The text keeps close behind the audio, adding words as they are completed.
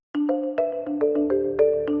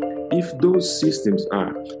if those systems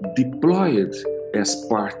are deployed as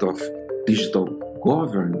part of digital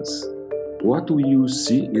governance, what we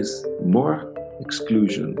see is more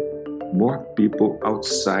exclusion, more people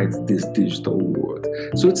outside this digital world.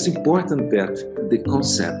 So it's important that the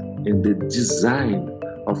concept and the design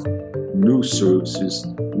of new services,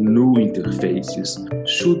 new interfaces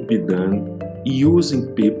should be done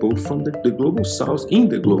using people from the global south in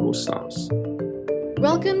the global south.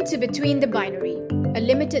 Welcome to Between the Binary, a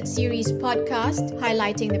limited series podcast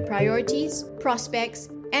highlighting the priorities, prospects,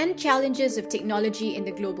 and challenges of technology in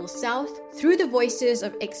the global south through the voices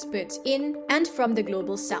of experts in and from the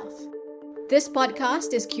global south. This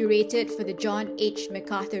podcast is curated for the John H.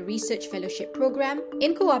 MacArthur Research Fellowship Program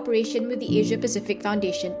in cooperation with the Asia Pacific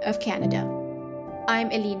Foundation of Canada. I'm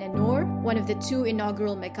Elena Noor, one of the 2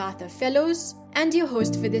 inaugural MacArthur Fellows, and your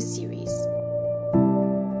host for this series.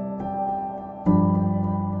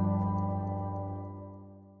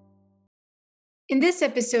 In this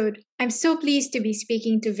episode, I'm so pleased to be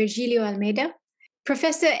speaking to Virgilio Almeida,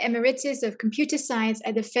 Professor Emeritus of Computer Science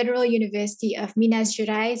at the Federal University of Minas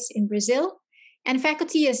Gerais in Brazil, and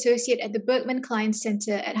Faculty Associate at the Berkman Klein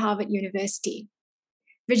Center at Harvard University.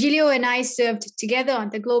 Virgilio and I served together on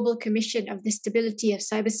the Global Commission of the Stability of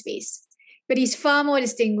Cyberspace, but he's far more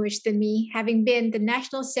distinguished than me, having been the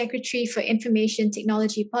National Secretary for Information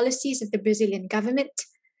Technology Policies of the Brazilian government,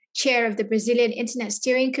 Chair of the Brazilian Internet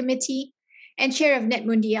Steering Committee, and Chair of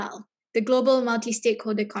NetMundial, the Global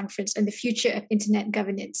Multi-Stakeholder Conference on the Future of Internet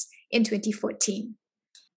Governance in 2014.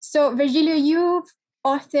 So, Virgilio, you've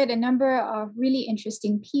authored a number of really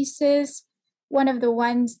interesting pieces. One of the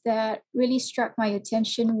ones that really struck my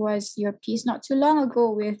attention was your piece not too long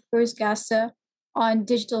ago with Urs Gasser on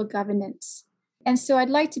digital governance. And so I'd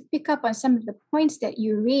like to pick up on some of the points that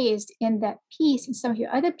you raised in that piece and some of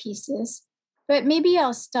your other pieces. But maybe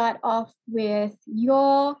I'll start off with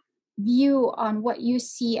your view on what you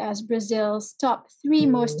see as Brazil's top 3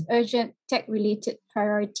 most urgent tech-related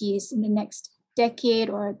priorities in the next decade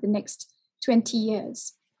or the next 20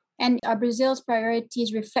 years. And are Brazil's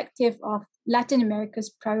priorities reflective of Latin America's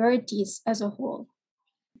priorities as a whole?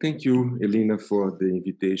 Thank you, Elena, for the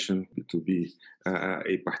invitation to be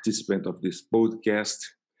a participant of this podcast.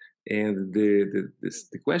 And the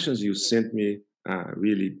questions you sent me are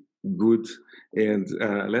really good. And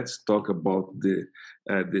let's talk about the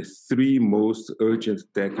 3 most urgent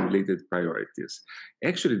tech-related priorities.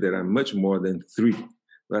 Actually, there are much more than 3,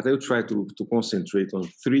 but I'll try to concentrate on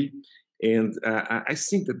 3. And I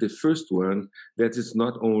think that the first one, that is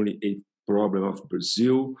not only a problem of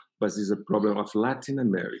Brazil, but is a problem of Latin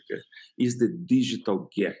America, is the digital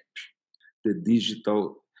gap, the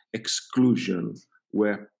digital exclusion,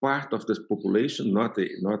 where part of the population, not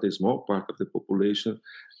a small part of the population,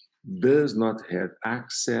 does not have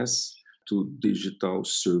access to digital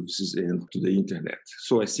services and to the internet.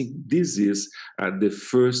 So I think this is the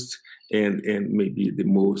first and maybe the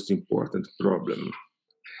most important problem.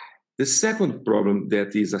 The second problem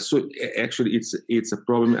that is actually it's a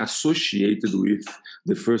problem associated with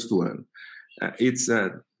the first one. It's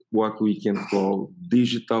what we can call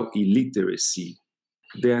digital illiteracy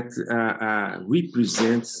that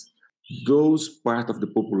represents those part of the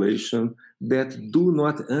population that do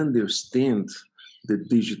not understand the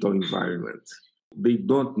digital environment. They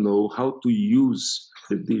don't know how to use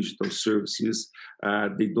the digital services.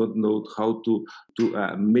 They don't know how to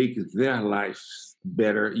make their life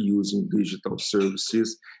better using digital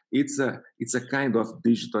services. It's a kind of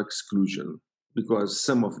digital exclusion because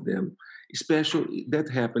some of them, especially that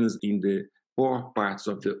happens in the poor parts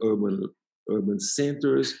of the urban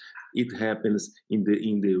centers. It happens in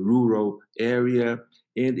the rural area,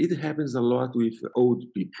 and it happens a lot with old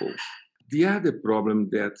people. The other problem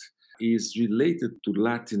that is related to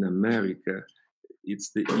Latin America,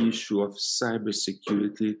 it's the issue of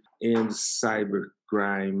cybersecurity and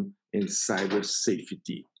cybercrime and cyber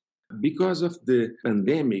safety. Because of the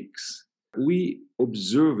pandemics, we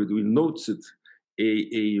noticed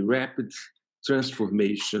a rapid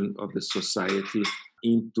transformation of the society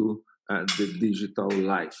into the digital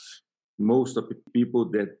life. Most of the people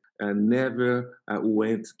that never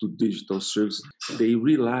went to digital services, they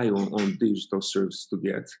rely on digital services to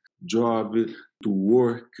get job, to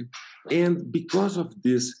work. And because of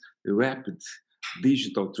this rapid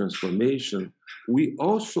digital transformation, we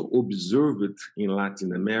also observed in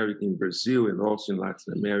Latin America, in Brazil, and also in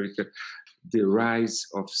Latin America, the rise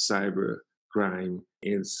of cyber crime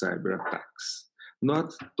and cyber attacks.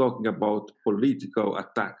 not talking about political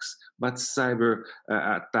attacks, but cyber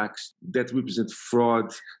attacks that represent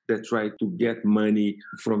fraud, that try to get money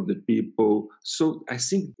from the people. So I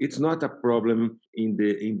think it's not a problem in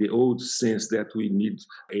the old sense that we need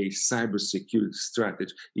a cybersecurity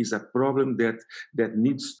strategy. It's a problem that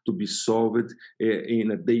needs to be solved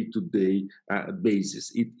in a day-to-day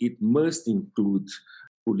basis. It must include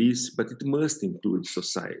police, but it must include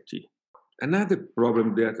society. Another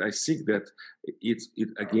problem that I think that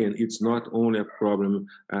it's not only a problem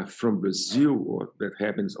from Brazil or that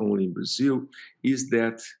happens only in Brazil, is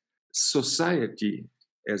that society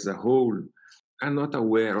as a whole are not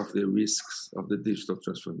aware of the risks of the digital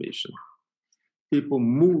transformation. People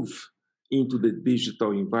move into the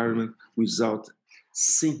digital environment without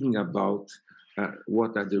thinking about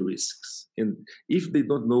what are the risks. And if they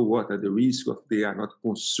don't know what are the risks, or if they are not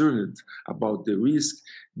concerned about the risk,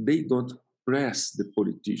 they don't press the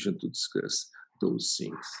politician to discuss those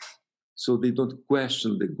things. So they don't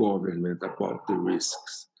question the government about the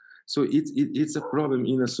risks. So it's a problem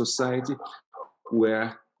in a society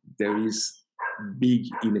where there is big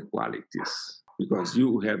inequalities, because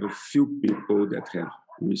you have a few people that have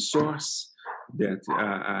resource, that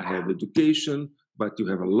have education, but you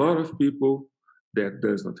have a lot of people that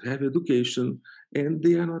does not have education, and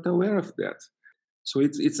they are not aware of that. So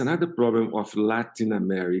it's another problem of Latin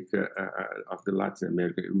America, of the Latin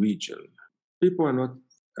American region. People are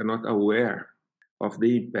not aware of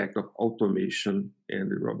the impact of automation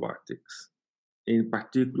and robotics. In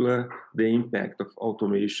particular, the impact of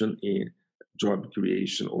automation in job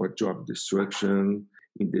creation or job destruction,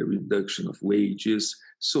 in the reduction of wages.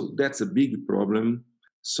 So that's a big problem.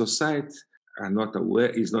 Society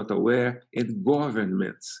is not aware, and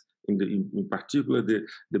governments, in particular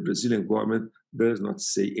the Brazilian government, does not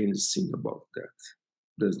say anything about that,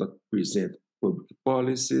 does not present public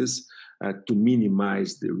policies to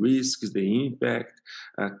minimize the risks, the impact,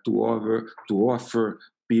 to offer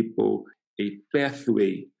people a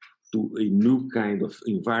pathway to a new kind of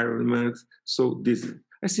environment. So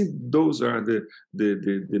I think those are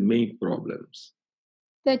the main problems.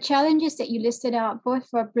 The challenges that you listed out, both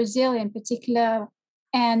for Brazil in particular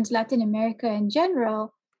and Latin America in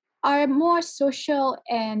general, are more social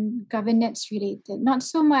and governance related, not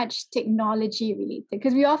so much technology related,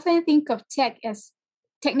 because we often think of tech as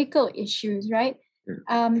technical issues, right?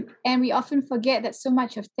 Yeah. And we often forget that so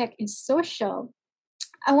much of tech is social.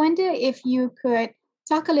 I wonder if you could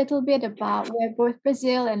talk a little bit about where both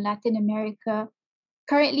Brazil and Latin America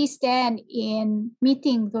currently stand in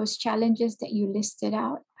meeting those challenges that you listed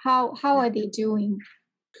out. How are they doing?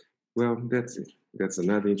 Well, that's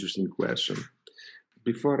another interesting question.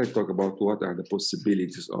 Before I talk about what are the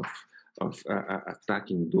possibilities of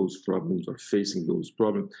attacking those problems or facing those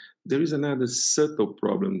problems, there is another subtle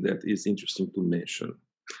problem that is interesting to mention,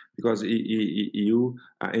 because you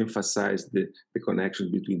emphasize the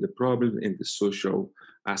connection between the problem and the social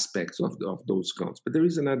aspects of those counts. But there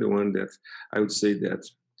is another one that I would say that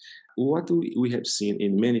what we have seen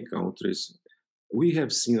in many countries, we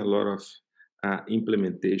have seen a lot of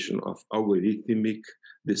implementation of algorithmic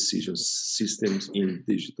decision systems in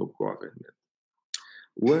digital government.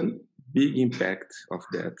 One big impact of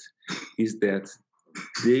that is that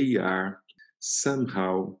they are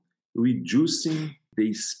somehow reducing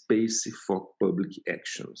the space for public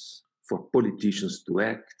actions, for politicians to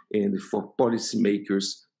act, and for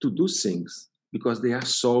policymakers to do things, because they are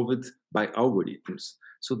solved by algorithms.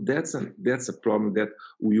 So that's a problem that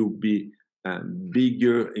will be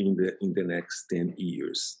bigger in the next 10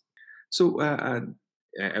 years. So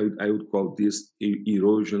I would call this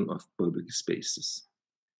erosion of public spaces.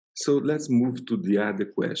 So let's move to the other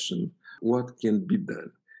question: what can be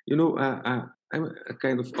done? I'm a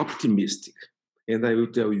kind of optimistic, and I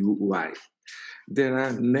will tell you why. There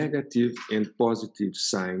are negative and positive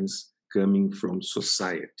signs coming from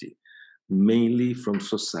society, mainly from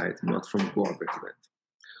society, not from government.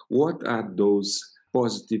 What are those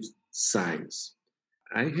positive signs?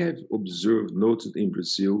 I have noted in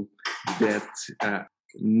Brazil that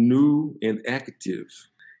new and active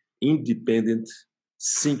independent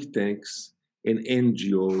think tanks and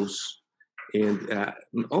NGOs, and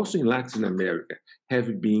also in Latin America,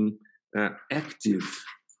 have been active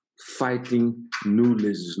fighting new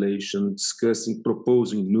legislation,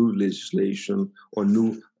 proposing new legislation or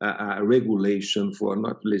new regulation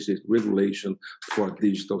regulation for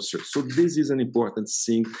digital search. So this is an important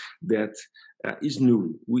thing that is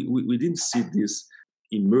new. We didn't see this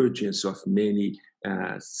emergence of many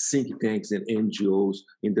think tanks and NGOs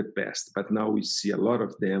in the past, but now we see a lot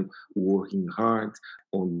of them working hard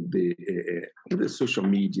on the social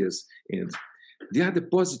medias. And the other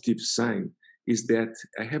positive sign is that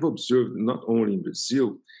I have observed not only in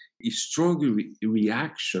Brazil, a strong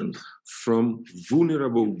reaction from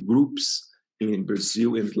vulnerable groups in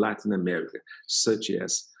Brazil and Latin America, such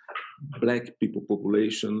as Black people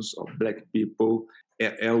populations or Black people,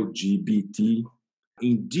 LGBT,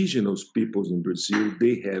 indigenous peoples in Brazil.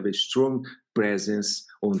 They have a strong presence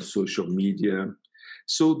on social media.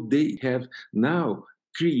 So they have now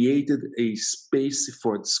created a space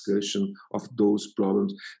for discussion of those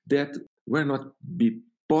problems that were not be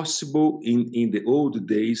possible in the old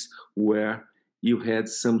days, where you had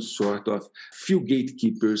some sort of few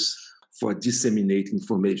gatekeepers for disseminating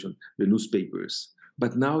information, the newspapers.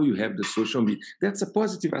 But now you have the social media. That's a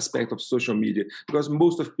positive aspect of social media, because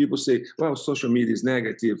most of people say, well, social media is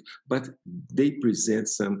negative, but they present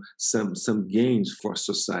some gains for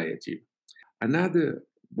society. Another,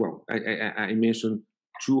 well, I mentioned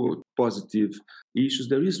two positive issues.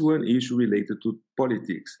 There is one issue related to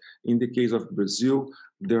politics. In the case of Brazil,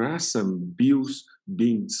 there are some bills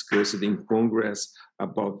being discussed in Congress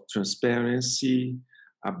about transparency,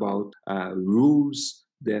 about rules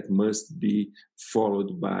that must be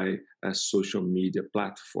followed by social media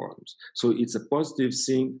platforms. So it's a positive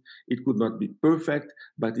thing. It could not be perfect,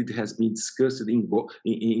 but it has been discussed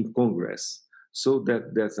in Congress. So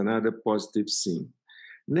that's another positive thing.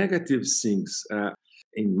 Negative things,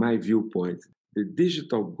 in my viewpoint, the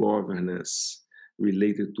digital governance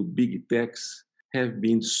related to big techs have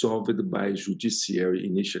been solved by judiciary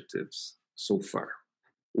initiatives so far.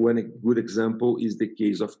 One good example is the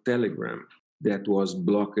case of Telegram, that was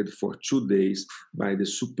blocked for 2 days by the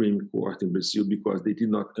Supreme Court in Brazil because they did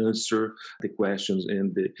not answer the questions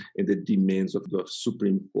and the demands of the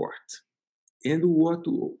Supreme Court. And what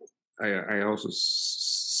I also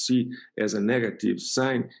see as a negative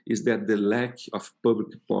sign is that the lack of public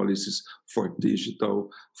policies for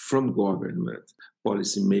digital from government.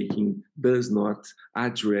 Policy making does not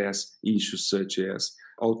address issues such as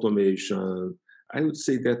automation. I would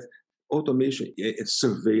say that automation,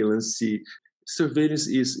 surveillance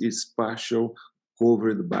is partial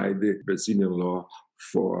covered by the Brazilian law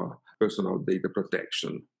for personal data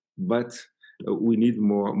protection. But we need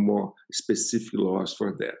more specific laws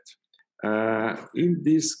for that. In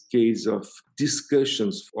this case of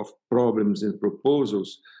discussions of problems and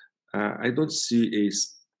proposals, I don't see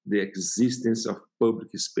the existence of public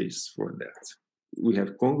space for that. We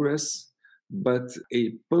have Congress, but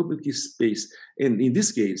a public space, and in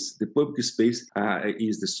this case, the public space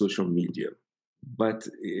is the social media. But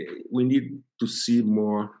we need to see a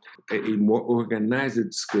more organized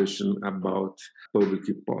discussion about public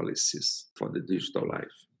policies for the digital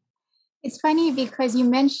life. It's funny because you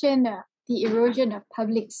mentioned the erosion of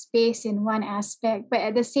public space in one aspect, but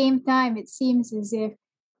at the same time, it seems as if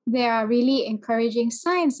there are really encouraging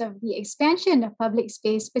signs of the expansion of public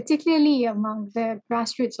space, particularly among the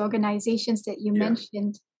grassroots organizations that you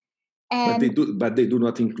mentioned. And but they do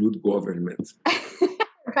not include government.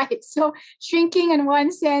 Right. So shrinking in one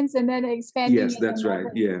sense and then expanding. Yes, that's right.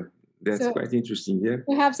 Yeah, that's quite interesting. Yeah.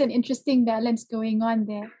 Perhaps an interesting balance going on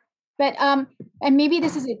there. But and maybe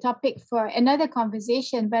this is a topic for another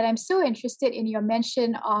conversation, but I'm so interested in your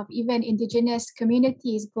mention of even indigenous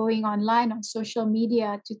communities going online on social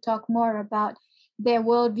media to talk more about their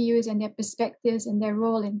worldviews and their perspectives and their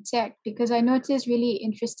role in tech, because I noticed really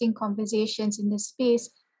interesting conversations in this space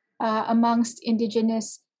amongst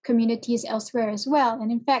indigenous communities elsewhere as well.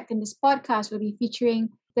 And in fact, in this podcast, we'll be featuring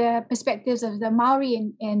the perspectives of the Maori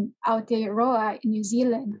in Aotearoa in New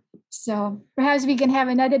Zealand. So perhaps we can have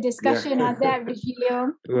another discussion on that,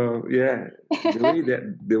 Virgilio. Well, yeah,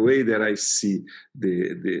 the way that I see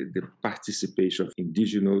the participation of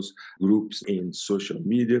indigenous groups in social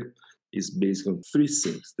media is based on three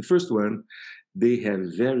things. The first one, they have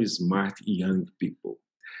very smart young people.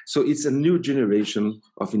 So it's a new generation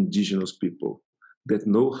of indigenous people that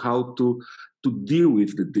know how to deal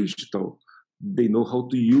with the digital. They know how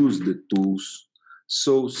to use the tools.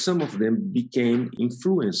 So some of them became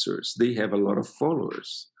influencers. They have a lot of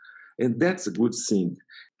followers. And that's a good thing.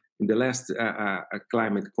 In the last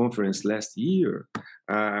climate conference last year,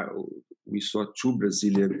 we saw 2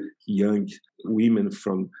 Brazilian young women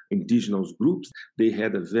from indigenous groups. They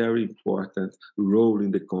had a very important role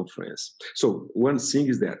in the conference. So one thing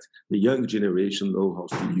is that the young generation know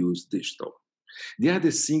how to use digital. The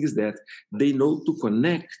other thing is that they know to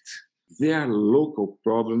connect their local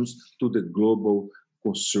problems to the global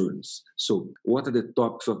concerns. So what are the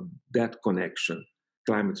topics of that connection?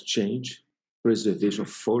 Climate change, preservation of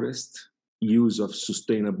forest, use of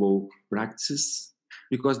sustainable practices,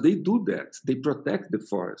 because they do that. They protect the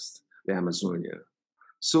forest, the Amazonia.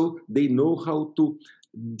 So they know how to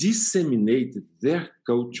disseminate their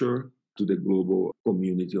culture to to the global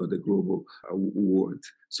community or the global world.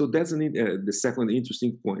 So that's the second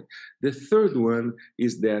interesting point. The third one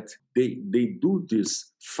is that they do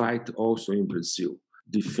this fight also in Brazil,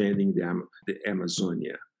 defending the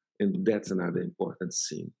Amazonia. And that's another important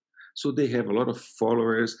thing. So they have a lot of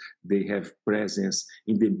followers. They have presence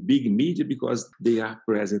in the big media because they are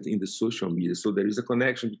present in the social media. So there is a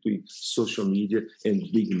connection between social media and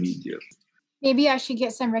big media. Maybe I should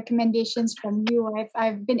get some recommendations from you.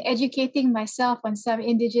 I've been educating myself on some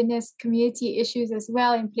indigenous community issues as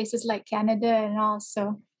well in places like Canada and all.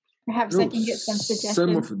 So perhaps I can get some suggestions.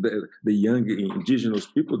 Some of the young indigenous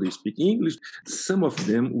people, they speak English. Some of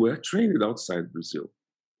them were trained outside Brazil,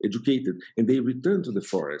 educated, and they returned to the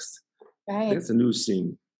forest. Right. That's a new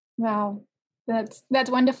thing. Wow,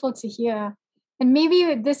 that's wonderful to hear. And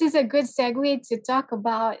maybe this is a good segue to talk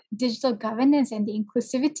about digital governance and the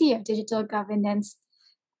inclusivity of digital governance.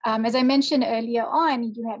 As I mentioned earlier on,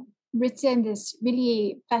 you had written this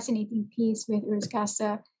really fascinating piece with Urs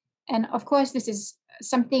Gasser. And of course, this is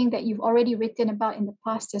something that you've already written about in the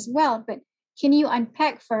past as well. But can you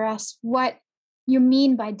unpack for us what you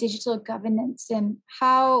mean by digital governance and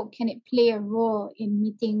how can it play a role in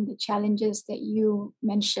meeting the challenges that you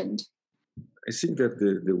mentioned? I think that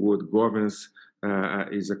the word governance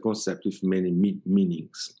is a concept with many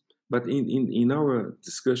meanings. But in our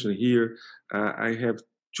discussion here, I have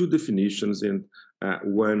two definitions and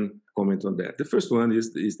one comment on that. The first one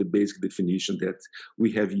is the basic definition that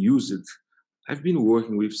we have used. I've been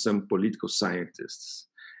working with some political scientists,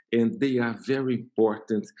 and they are very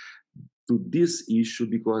important to this issue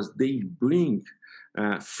because they bring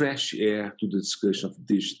fresh air to the discussion of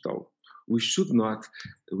digital. We should not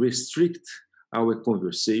restrict our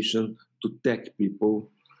conversation to tech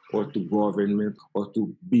people or to government or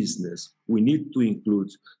to business. We need to include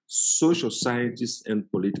social scientists and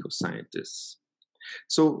political scientists.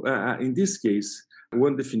 So in this case,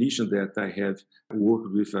 one definition that I have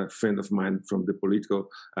worked with a friend of mine from the political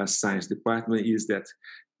science department is that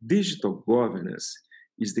digital governance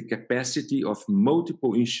is the capacity of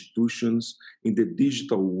multiple institutions in the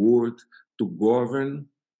digital world to govern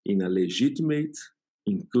in a legitimate,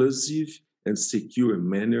 inclusive, and secure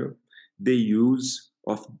manner the use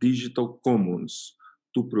of digital commons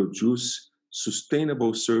to produce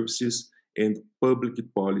sustainable services and public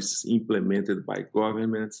policies implemented by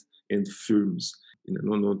governments and firms in a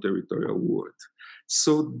non-territorial world.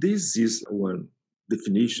 So this is one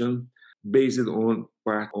definition based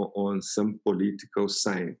on some political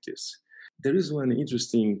scientists. There is one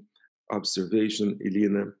interesting observation,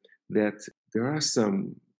 Elena, that there are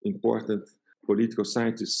some important political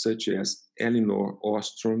scientists such as Elinor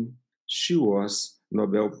Ostrom. She was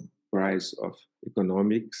Nobel Prize of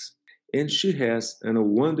Economics, and she has a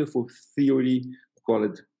wonderful theory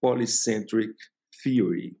called polycentric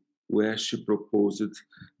theory, where she proposed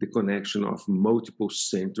the connection of multiple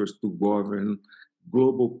centers to govern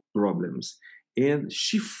global problems. And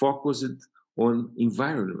she focused on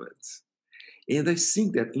environment. And I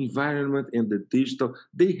think that environment and the digital,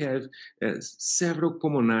 they have several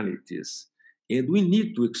commonalities, and we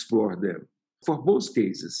need to explore them for both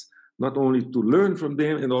cases, not only to learn from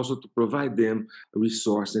them and also to provide them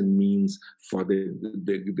resource and means for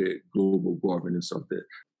the global governance of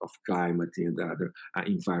climate and other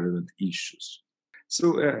environment issues.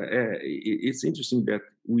 So it's interesting that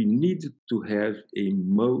we need to have a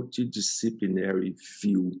multidisciplinary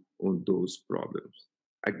view on those problems.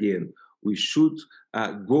 Again, we should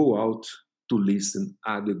go out to listen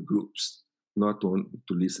other groups, not on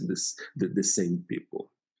to listen the same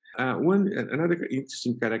people. Another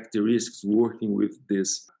interesting characteristic working with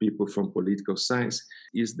these people from political science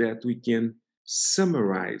is that we can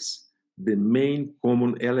summarize the main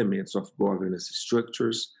common elements of governance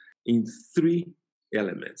structures in three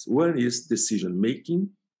elements. One is decision making,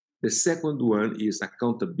 the second one is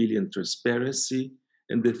accountability and transparency,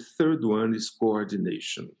 and the third one is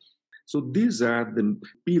coordination. So these are the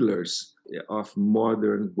pillars of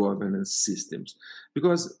modern governance systems.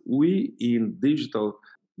 Because we in digital,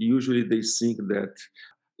 usually they think that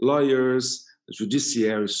lawyers, the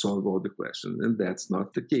judiciary solve all the questions, and that's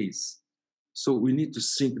not the case. So we need to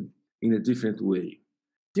think in a different way.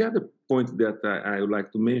 The other point that I would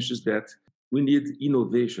like to mention is that we need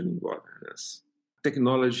innovation in governance.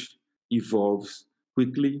 Technology evolves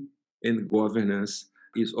quickly, and governance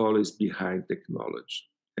is always behind technology.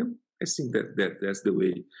 And I think that's the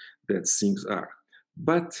way that things are.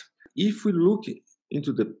 But if we look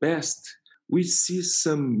into the past, we see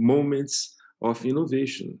some moments of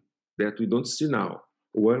innovation that we don't see now.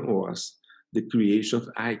 One was the creation of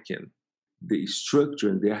ICANN. The structure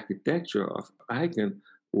and the architecture of ICANN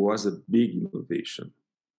was a big innovation.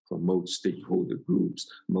 multi-stakeholder groups,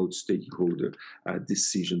 multi-stakeholder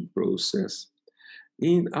decision process.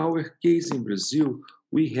 In our case in Brazil,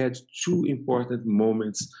 we had two important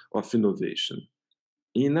moments of innovation.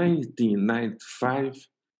 In 1995,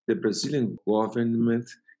 the Brazilian government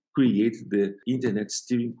created the Internet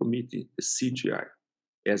Steering Committee, the CTI,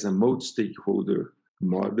 as a multi-stakeholder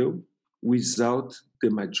model without the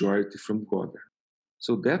majority from government.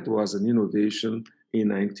 So that was an innovation in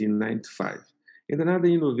 1995. And another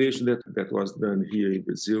innovation that was done here in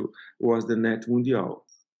Brazil was the Net Mundial.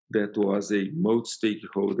 That was a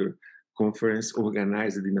multi-stakeholder conference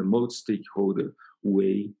organized in a multi-stakeholder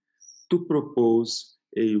way to propose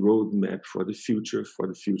a roadmap for the future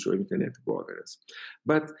internet governance.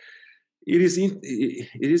 But it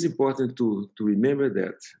is important to remember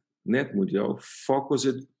that Net Mundial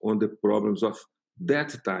focused on the problems of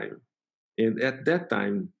that time. And at that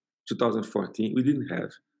time, 2014, we didn't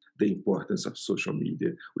have the importance of social media.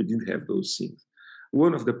 We didn't have those things.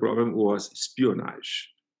 One of the problems was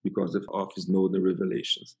espionage because of Snowden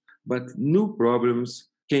revelations. But new problems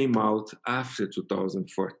came out after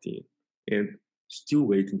 2014 and still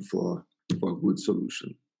waiting for a good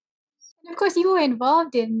solution. Of course, you were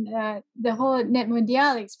involved in the whole Net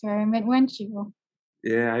Mundial experiment, weren't you?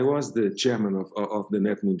 Yeah, I was the chairman of the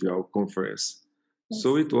Net Mundial conference. Yes.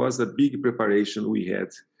 So it was a big preparation we had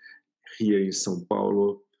here in São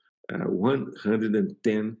Paulo.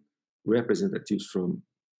 110 representatives from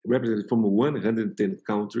 110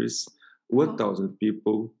 countries, 1,000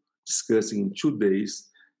 people discussing in 2 days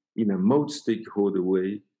in a multi-stakeholder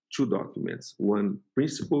way 2 documents. One,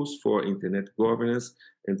 principles for internet governance,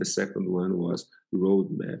 and the second one was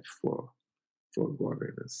roadmap for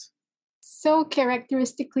governance. So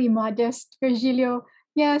characteristically modest, Virgilio.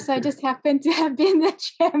 Yes, I just happened to have been the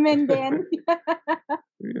chairman then.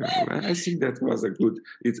 Yeah, I think that was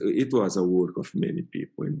it was a work of many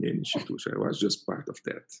people in many institutions. I was just part of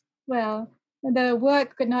that. Well, the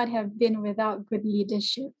work could not have been without good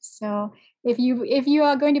leadership. So if you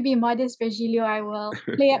are going to be modest, Virgilio, I will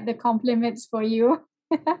play up the compliments for you.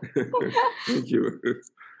 Thank you.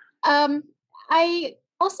 I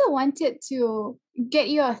also wanted to get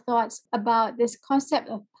your thoughts about this concept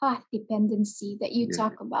of path dependency that you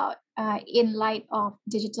talk about in light of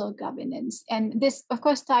digital governance. And this, of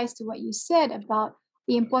course, ties to what you said about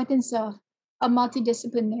the importance of a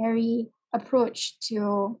multidisciplinary approach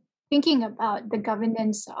to thinking about the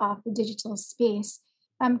governance of the digital space.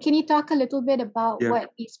 Can you talk a little bit about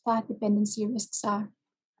what these path dependency risks are?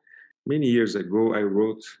 Many years ago, I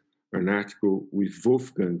wrote an article with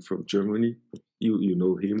Wolfgang from Germany. You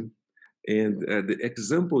know him. And the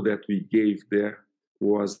example that we gave there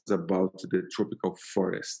was about the tropical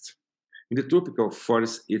forest. In the tropical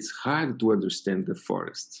forest, it's hard to understand the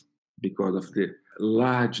forest because of the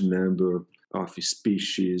large number of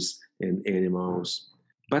species and animals.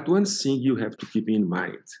 But one thing you have to keep in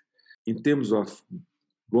mind, in terms of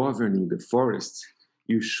governing the forest,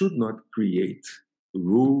 you should not create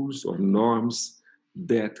rules or norms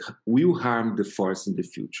that will harm the forest in the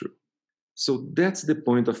future. So that's the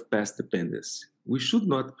point of path dependency. We should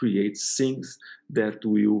not create things that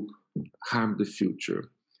will harm the future.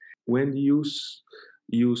 When you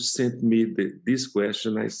sent me this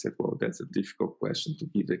question, I said, well, that's a difficult question to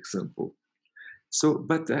give example. So,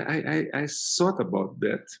 but I thought about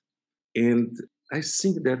that, and I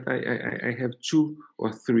think that I have 2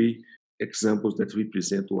 or 3 examples that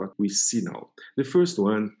represent what we see now. The first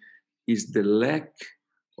one is the lack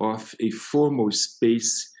of a formal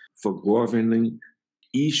space for governing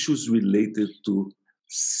issues related to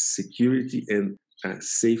security and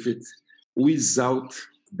safety without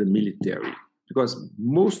the military. Because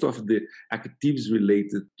most of the activities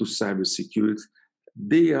related to cybersecurity,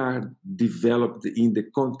 they are developed in the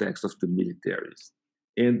context of the militaries.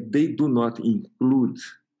 And they do not include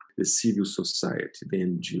the civil society, the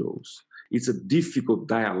NGOs. It's a difficult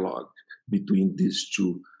dialogue between these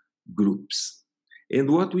 2 groups. And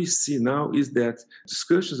what we see now is that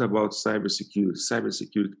discussions about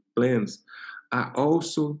cybersecurity plans are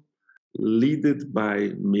also led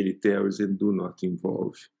by militaries and do not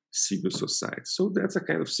involve civil society. So that's a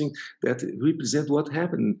kind of thing that represents what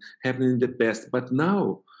happened in the past. But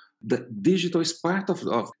now, the digital is part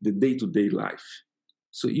of the day-to-day life.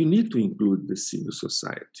 So you need to include the civil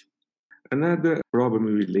society. Another problem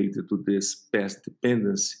related to this path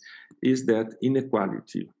dependency is that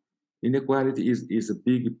inequality. Inequality is a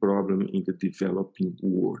big problem in the developing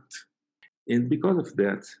world. And because of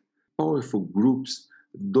that, powerful groups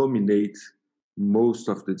dominate most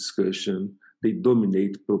of the discussion. They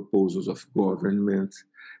dominate proposals of government.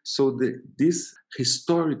 So this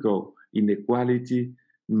historical inequality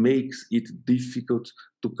makes it difficult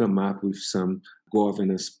to come up with some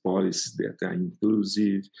governance policies that are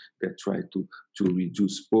inclusive, that try to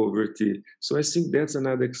reduce poverty. So I think that's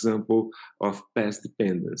another example of past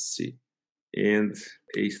dependency. And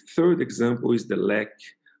a third example is the lack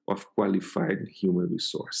of qualified human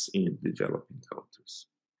resource in developing countries.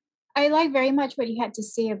 I like very much what you had to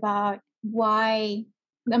say about why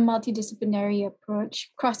the multidisciplinary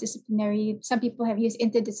approach, cross-disciplinary, some people have used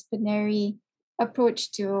interdisciplinary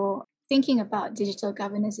approach to thinking about digital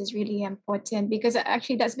governance is really important, because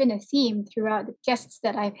actually that's been a theme throughout the guests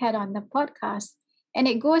that I've had on the podcast. And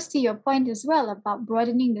it goes to your point as well about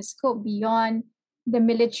broadening the scope beyond the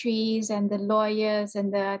militaries and the lawyers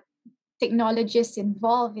and the technologists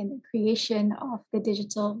involved in the creation of the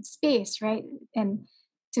digital space, right? And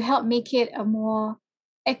to help make it a more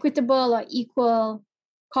equitable or equal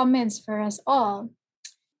commons for us all.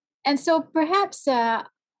 And so perhaps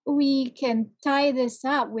we can tie this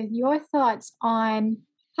up with your thoughts on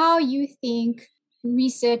how you think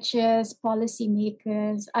researchers,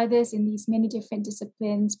 policymakers, others in these many different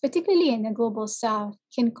disciplines, particularly in the global south,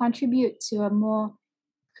 can contribute to a more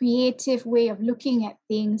creative way of looking at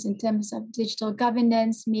things in terms of digital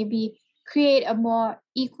governance, maybe create a more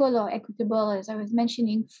equal or equitable, as I was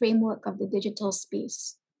mentioning, framework of the digital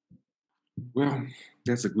space? Well,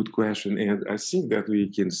 that's a good question. And I think that we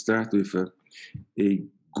can start with a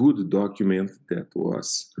good document that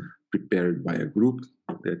was prepared by a group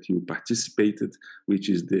that you participated, which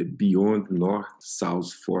is the Beyond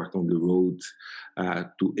North-South Fork on the Road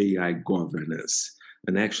to AI Governance,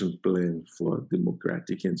 an action plan for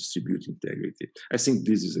democratic and distributed integrity. I think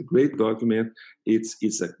this is a great document.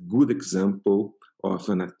 It's a good example of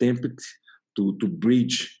an attempt to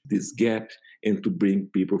bridge this gap and to bring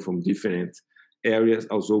people from different areas,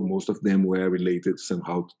 although most of them were related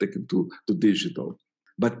somehow to digital.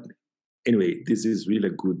 But anyway, this is really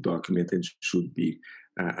a good document and should be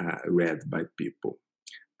read by people.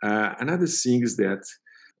 Another thing is that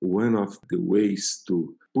one of the ways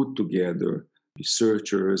to put together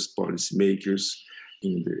researchers, policymakers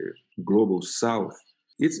in the global south,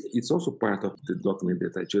 it's also part of the document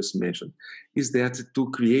that I just mentioned, is that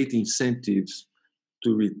to create incentives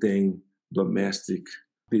to retain domestic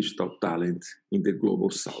digital talent in the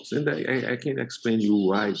global south. And I can explain you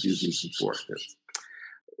why this is important.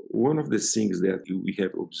 One of the things that we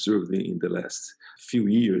have observed in the last few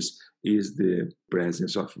years is the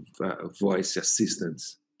presence of voice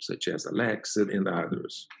assistants, such as Alexa and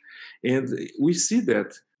others. And we see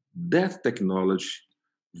that technology,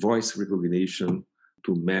 voice recognition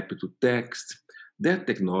to map to text, that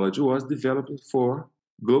technology was developed for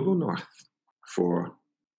global north, for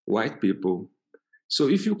white people. So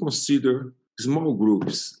if you consider small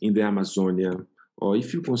groups in the Amazonia, or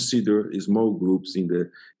if you consider small groups in the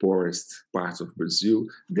poorest parts of Brazil,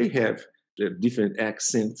 they have a different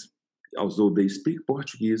accent, although they speak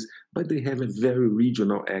Portuguese, but they have a very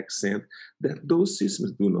regional accent that those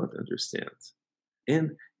systems do not understand.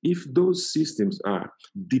 And if those systems are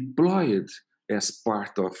deployed as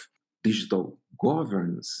part of digital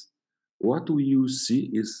governance, what we will see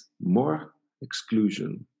is more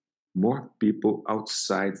exclusion, more people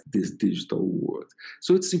outside this digital world.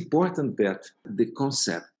 So it's important that the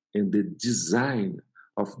concept and the design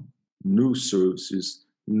of new services,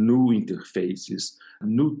 new interfaces,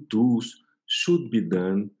 new tools should be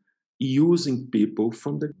done using people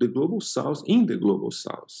from the global south in the global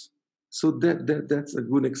south. So that's a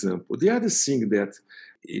good example. The other thing that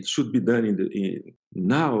it should be done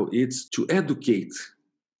now is to educate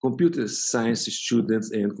computer science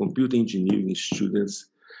students and computer engineering students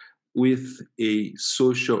with a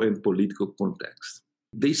social and political context.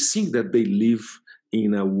 They think that they live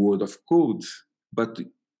in a world of code, but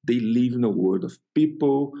they live in a world of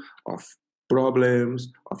people, of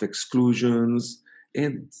problems, of exclusions,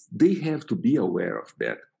 and they have to be aware of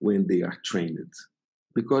that when they are trained,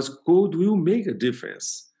 because code will make a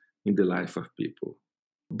difference in the life of people.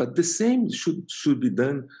 But the same should be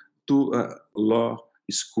done to law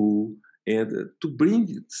school and to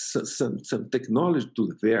bring some technology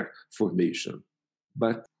to their formation,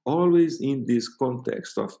 but always in this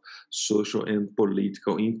context of social and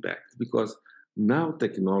political impact, because now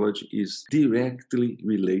technology is directly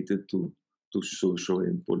related to social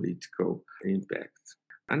and political impact.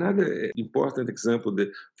 Another important example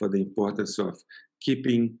for the importance of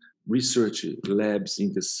keeping research labs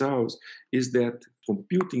in the South is that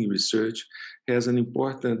computing research has an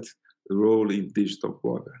important role in digital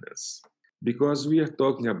governance, because we are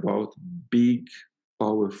talking about big,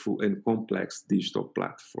 powerful, and complex digital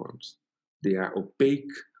platforms. They are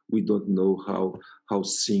opaque. We don't know how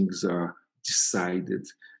things are decided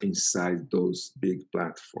inside those big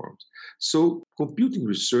platforms. So computing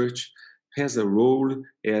research has a role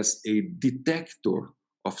as a detector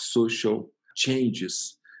of social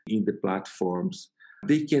changes in the platforms.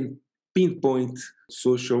 They can pinpoint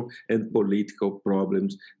social and political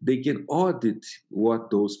problems. They can audit what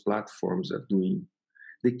those platforms are doing.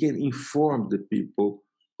 They can inform the people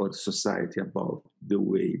or the society about the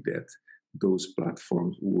way that those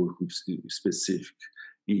platforms work with specific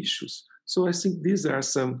issues. So I think these are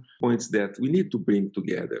some points that we need to bring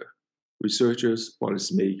together. Researchers,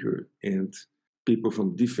 policymakers, and people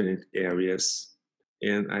from different areas.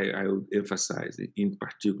 And I would emphasize it, in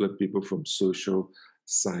particular, people from social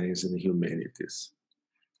science and humanities.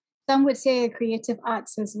 Some would say creative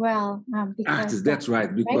arts as well. Artists, that's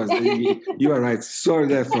right, because you are right. Sorry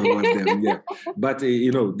that I forgot them. Yeah, but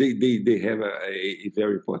they have a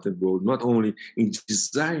very important role, not only in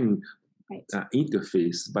designing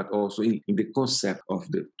interface, but also in the concept of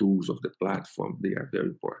the tools of the platform. They are very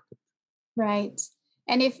important. Right.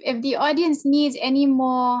 And if the audience needs any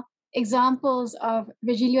more examples of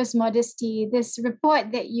Virgilio's modesty, this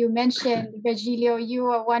report that you mentioned, Virgilio, you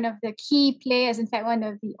are one of the key players, in fact, one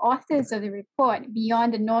of the authors of the report,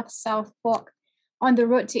 Beyond the North-South Fork on the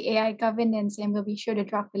Road to AI Governance, and we'll be sure to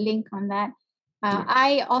drop a link on that.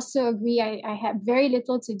 I also agree, I had very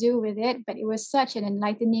little to do with it, but it was such an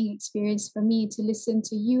enlightening experience for me to listen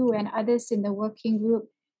to you and others in the working group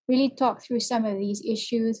really talk through some of these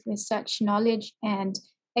issues with such knowledge and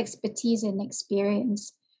expertise and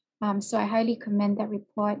experience. So I highly commend that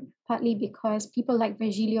report, partly because people like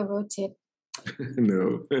Virgilio wrote it.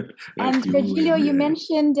 No. And Virgilio, you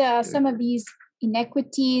mentioned some of these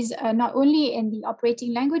inequities, not only in the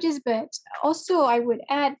operating languages, but also I would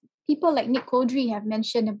add, people like Nick Coldry have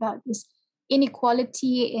mentioned about this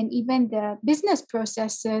inequality in even the business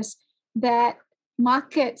processes that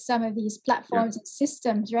market some of these platforms and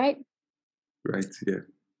systems, right? Right, yeah.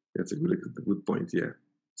 That's a good point, yeah.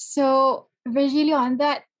 So, Virgilio, on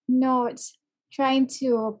that note, trying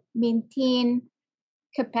to maintain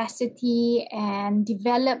capacity and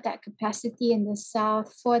develop that capacity in the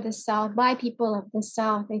South, for the South, by people of the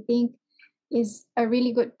South, I think is a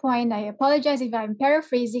really good point. I apologize if I'm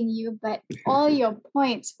paraphrasing you, but all your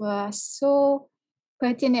points were so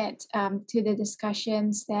pertinent to the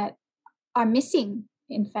discussions that are missing,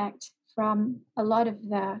 in fact, from a lot of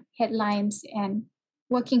the headlines and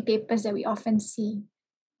working papers that we often see.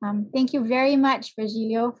 Thank you very much,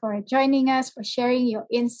 Virgilio, for joining us, for sharing your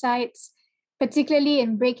insights, particularly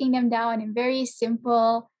in breaking them down in very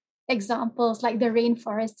simple examples like the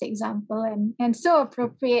rainforest example, and so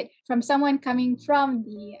appropriate from someone coming from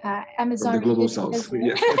the Amazon. From the global South.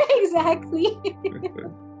 Yeah. Exactly.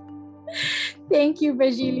 Thank you,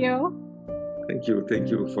 Virgilio. Thank you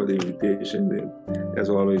for the invitation. As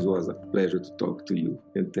always, it was a pleasure to talk to you,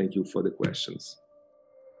 and thank you for the questions.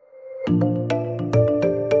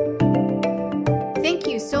 Thank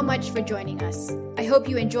you so much for joining us. I hope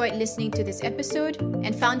you enjoyed listening to this episode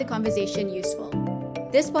and found the conversation useful.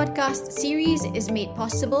 This podcast series is made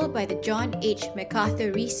possible by the John H.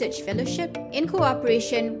 MacArthur Research Fellowship in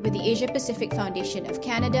cooperation with the Asia Pacific Foundation of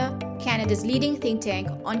Canada, Canada's leading think tank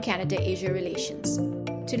on Canada-Asia relations.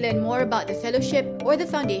 To learn more about the fellowship or the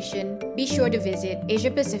foundation, be sure to visit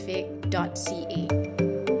asiapacific.ca.